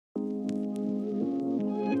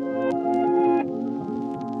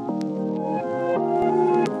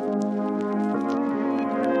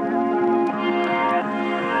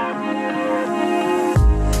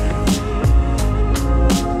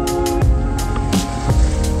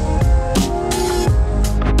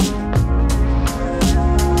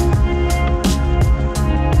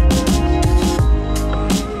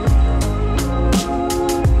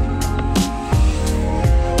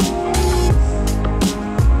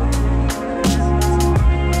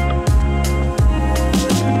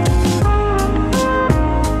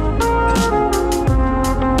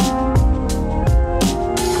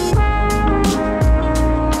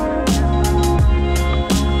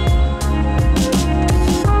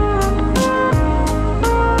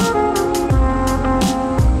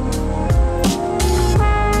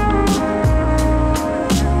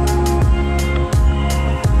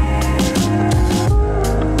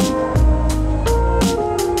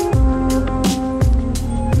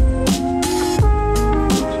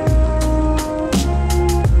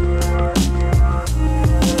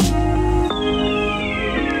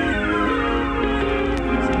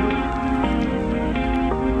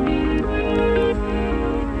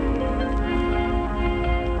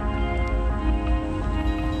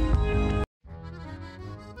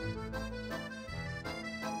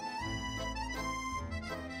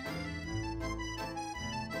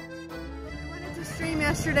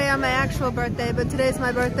yesterday on my actual birthday, but today's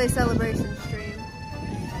my birthday celebration stream.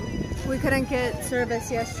 We couldn't get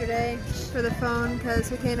service yesterday for the phone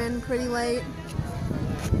because we came in pretty late.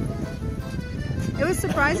 It was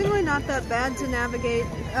surprisingly not that bad to navigate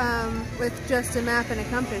with just a map and a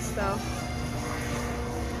compass though.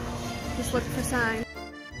 Just look for signs.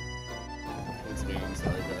 It's being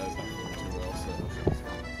inside, guys. Not doing too well,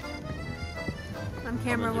 so I'm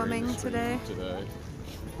camera womming today.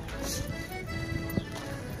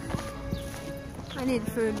 I need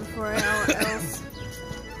food before else.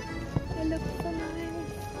 It looks so nice.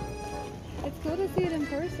 It's cool to see it in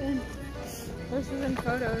person versus in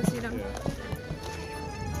photos, you know. Yeah.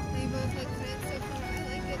 They both look good so far. I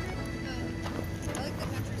like it. I like the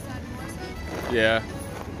countryside more so. Yeah.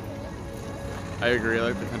 I agree, I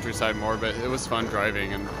like the countryside more, but it was fun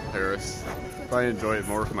driving in Paris. Probably enjoy it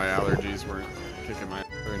more if my allergies weren't kicking my ass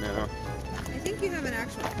right now. I think you have an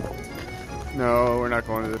actual cold. No, we're not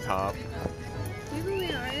going to the top. Maybe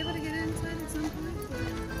we are able to get inside at some point, but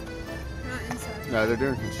not inside. No, they're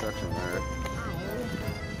doing construction there.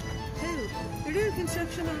 Who? They're doing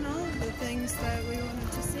construction on all of the things that we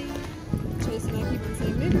wanted to see. Chase and I keep on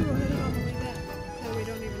saying, maybe we'll hit it on the way back. No, we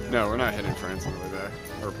don't even know. No, we're not hitting France on the way back.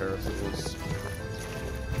 Or Paris, it was.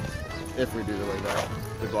 If we do the way back.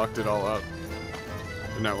 They blocked it all up.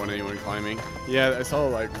 Did not want anyone climbing. Yeah, I saw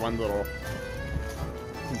like one little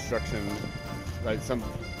construction, like some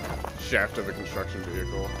shaft of a construction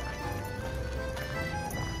vehicle.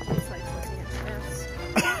 It's like looking at shafts.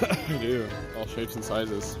 I do. All shapes and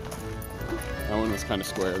sizes. That one was kind of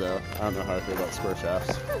square though. I don't know how I feel about square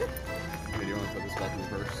shafts. Hey, do you want to put this back in the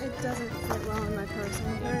purse? It doesn't fit well in my purse.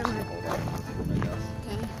 Where am I? Hold on, I guess.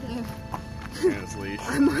 Okay, yeah. And its leash.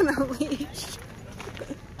 I'm on a leash.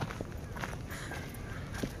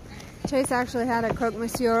 Chase actually had a croque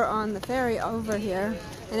monsieur on the ferry over here,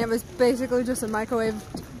 and it was basically just a microwave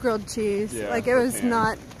grilled cheese. Yeah, like it was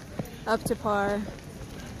not up to par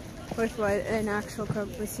with what an actual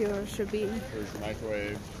croque monsieur should be. It was a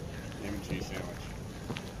microwave ham and cheese sandwich.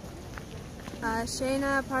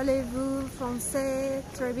 Shayna, parlez-vous français?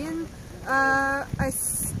 Très bien. I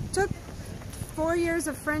took 4 years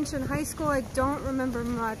of French in high school. I don't remember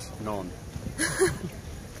much. None.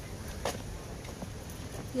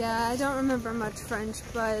 Yeah, I don't remember much French,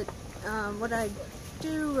 but what I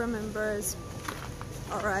do remember is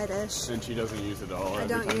alright-ish. And she doesn't use it at all. I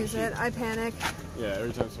don't use it. I panic. Yeah,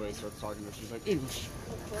 every time somebody starts talking to her, she's like, English.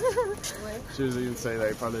 She doesn't even say,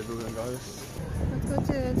 like, parlez-vous anglais. Let's go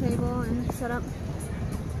to the table and set up.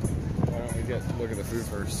 Why don't we look at the food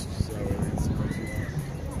first? So we can see what she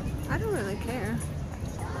wants. I don't really care.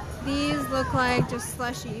 These look like just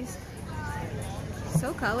slushies.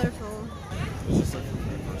 So colorful. It's just like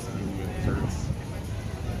food first and with desserts.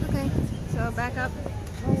 Okay, so back up.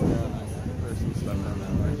 There's some stuff down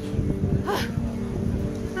that way.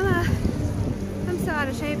 I'm so out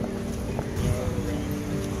of shape.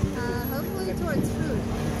 Hopefully towards food.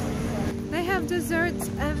 They have desserts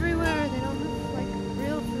everywhere. They don't have like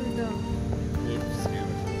real food though. They have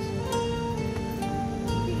sandwiches.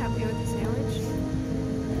 Be happy with the sandwich.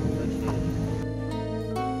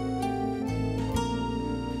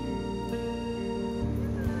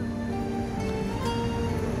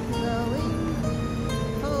 Going.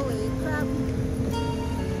 Holy crap.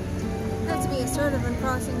 Have to be assertive when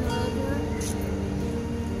crossing the road here.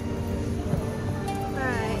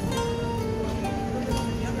 Alright.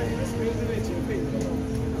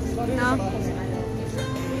 No.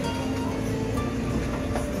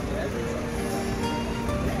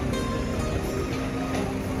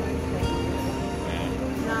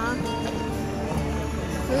 Nah.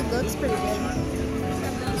 Food looks pretty good.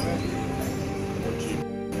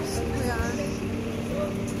 We are.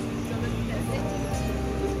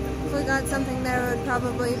 If we got something there, it would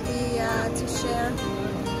probably be to share.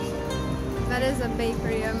 That is a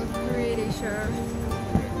bakery, I'm pretty sure.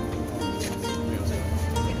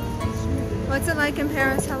 What's it like in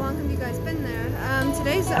Paris? How long have you guys been there?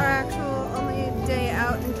 Today's our actual only day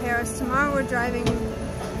out in Paris. Tomorrow we're driving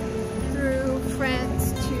through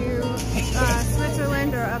France to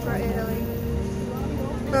Switzerland or Upper Italy.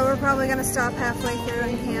 But we're probably going to stop halfway through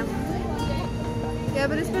and camp. Yeah,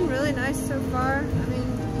 but it's been really nice so far. I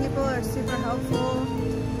mean, people are super helpful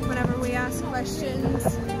whenever we ask questions.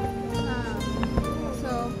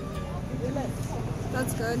 So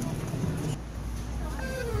that's good.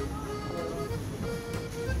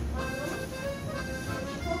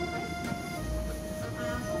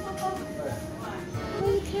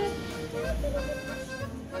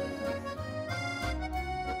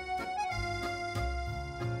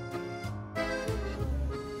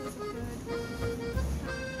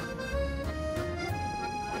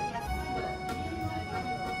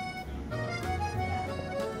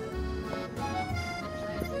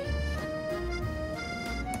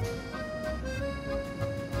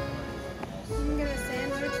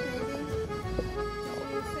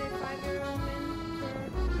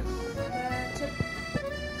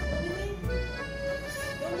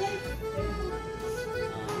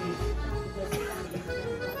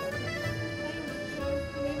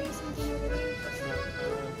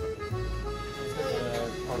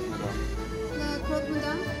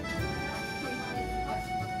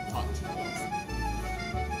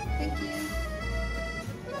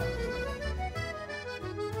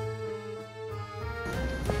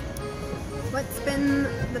 What's been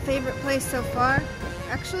the favorite place so far?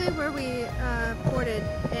 Actually, where we ported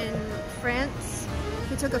in France.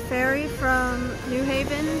 We took a ferry from New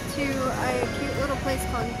Haven to a cute little place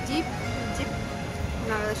called Deep. I'm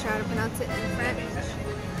not really sure how to pronounce it in French,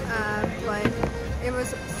 but it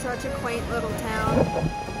was such a quaint little town.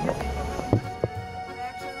 I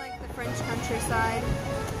actually like the French countryside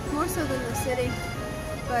more so than the city,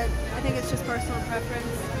 but I think it's just personal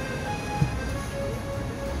preference.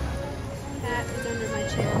 That is under my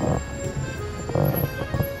chair.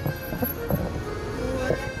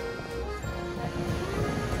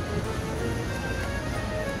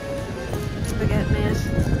 Spaghetti man.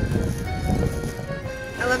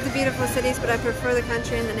 I love the beautiful cities, but I prefer the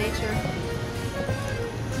country and the nature.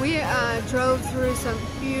 We drove through some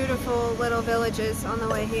beautiful little villages on the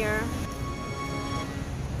way here.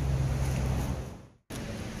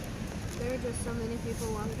 There are just so many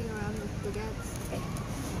people walking around with baguettes.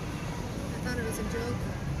 I thought it was a joke.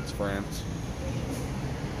 It's France.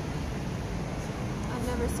 I've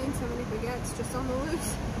never seen so many baguettes just on the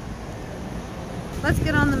loose. Let's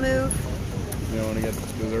get on the move. You don't want to get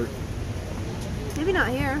dessert? Maybe not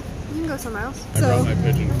here. You can go somewhere else. I brought my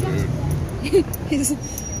pigeon food.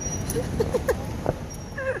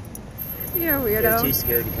 You're a weirdo. They're too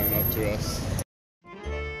scared to come up to us.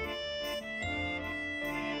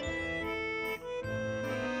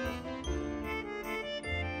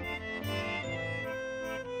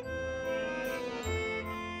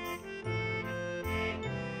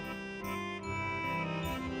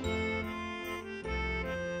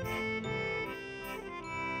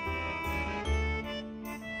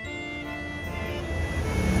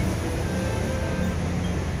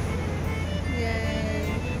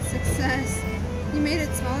 Success. You made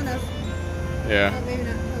it small enough. Yeah. Oh, maybe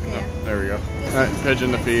not. Okay, yeah. There we go. Alright,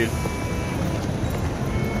 pigeon to feed.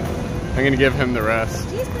 I'm gonna give him the rest.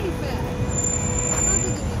 He's pretty fat. How big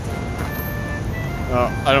is he? Oh,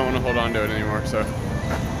 I don't want to hold on to it anymore, so.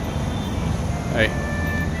 Hey.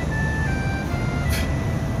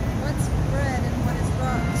 What's bread and what is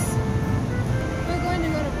rocks? We're going to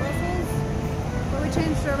go to Brussels, but we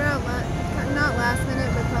changed our route, not last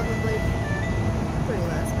minute, but probably pretty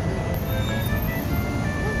last minute.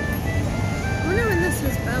 I wonder when this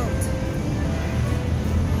was built.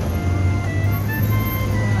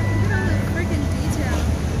 Look at all the freaking detail.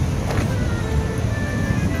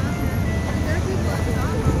 There are people at the top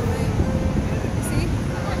all the way. You see?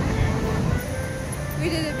 We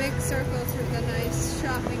did a big circle through the nice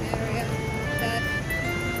shopping area that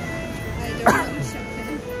I don't want to shop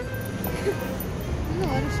in. There's a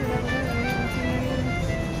lot of shit over there that we haven't seen anywhere.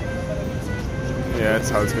 Yeah, that's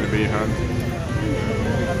how it's gonna be, huh?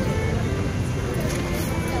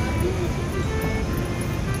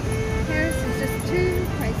 Paris is just too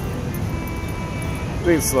pricey.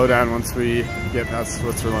 We can slow down once we get past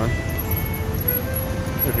Switzerland.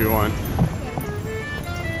 If you want.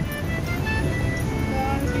 We'll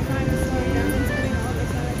always be fine with slowing down and spending all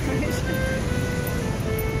this other price.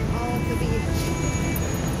 All of the beach.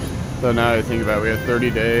 So now I think about it, we have 30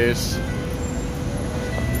 days.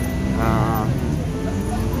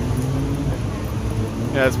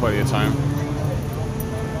 Yeah, that's plenty of time.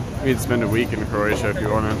 We could spend a week in Croatia if you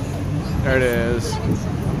wanted. There it is.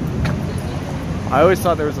 I always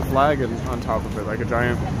thought there was a flag on top of it, like a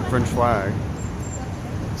giant French flag.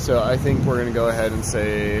 So I think we're gonna go ahead and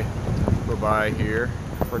say bye-bye here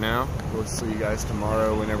for now. We'll see you guys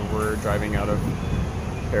tomorrow whenever we're driving out of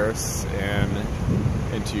Paris and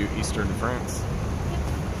into eastern France.